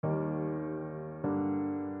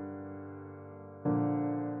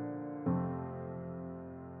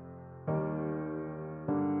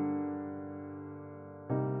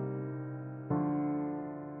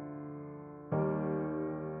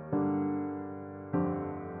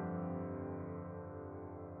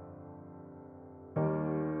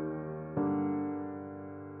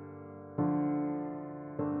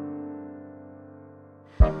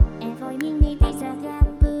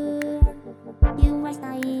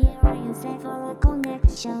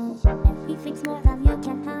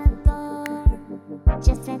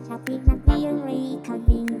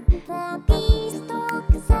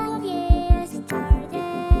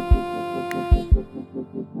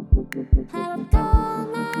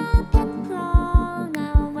gonna get thrown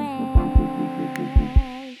away.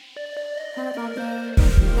 How about they?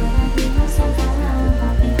 Never be yourself alone,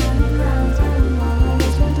 but be on the ground. Don't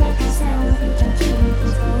always won't let yourself into control.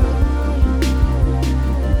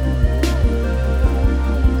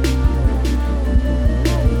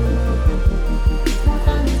 Step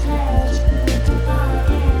on the sledge, lift your bar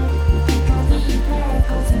again. Take off the repair,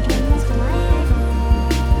 concentrate, lost for life.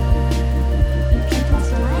 You can't lost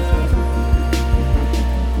for life.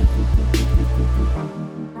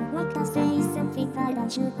 I walk the face and think that I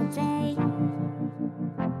shouldn't say.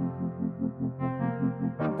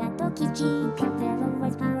 That Tokichi can never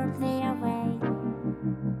always work their way.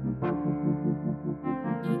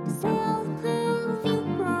 It's self-proving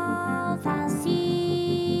prophecy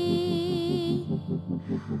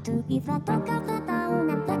to be the talk of the